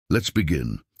Let's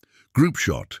begin. Group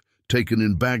shot, taken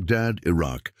in Baghdad,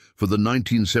 Iraq, for the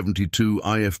 1972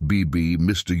 IFBB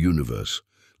Mr. Universe.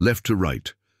 Left to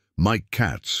right, Mike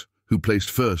Katz, who placed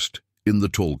first in the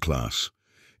tall class.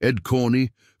 Ed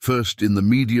Corney, first in the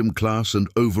medium class and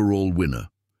overall winner.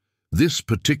 This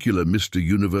particular Mr.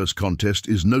 Universe contest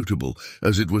is notable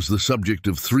as it was the subject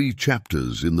of 3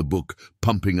 chapters in the book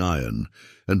Pumping Iron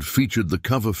and featured the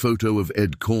cover photo of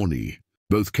Ed Corney.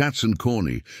 Both Katz and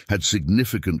Corney had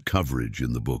significant coverage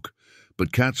in the book,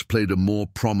 but Katz played a more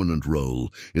prominent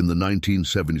role in the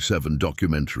 1977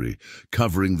 documentary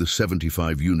covering the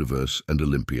 75 Universe and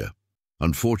Olympia.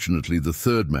 Unfortunately, the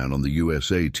third man on the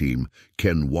USA team,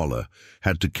 Ken Waller,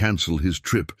 had to cancel his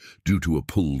trip due to a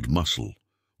pulled muscle.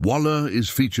 Waller is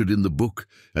featured in the book,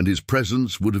 and his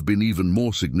presence would have been even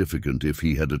more significant if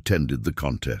he had attended the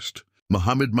contest.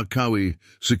 Mohammed Makawi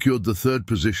secured the 3rd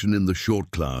position in the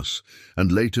short class and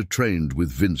later trained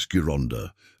with Vince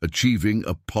Gironda, achieving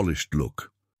a polished look.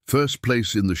 First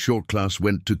place in the short class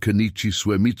went to Kenichi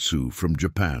Suemitsu from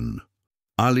Japan.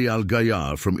 Ali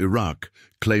Al-Gayar from Iraq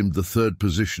claimed the 3rd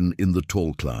position in the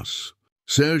tall class.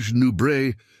 Serge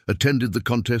Nubret attended the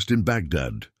contest in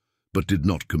Baghdad, but did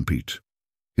not compete.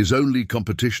 His only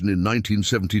competition in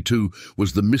 1972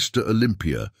 was the Mr.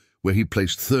 Olympia, where he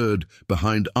placed 3rd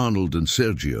behind Arnold and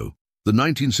Sergio. The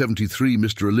 1973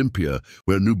 Mr. Olympia,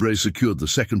 where Nubret secured the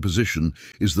 2nd position,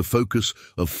 is the focus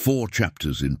of 4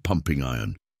 chapters in Pumping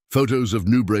Iron. Photos of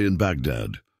Nubret in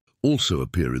Baghdad also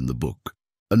appear in the book.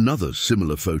 Another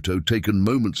similar photo, taken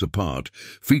moments apart,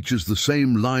 features the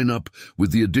same lineup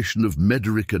with the addition of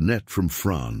Médéric Annette from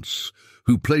France,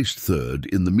 who placed 3rd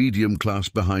in the medium class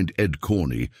behind Ed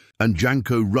Corney, and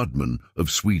Janko Rudman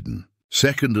of Sweden.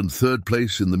 2nd and 3rd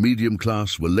place in the medium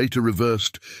class were later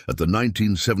reversed at the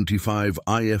 1975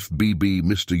 IFBB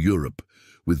Mr. Europe,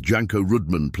 with Janko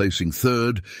Rudman placing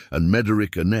 3rd and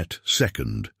Médéric Annette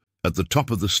 2nd. At the top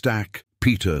of the stack,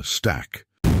 Peter Stack,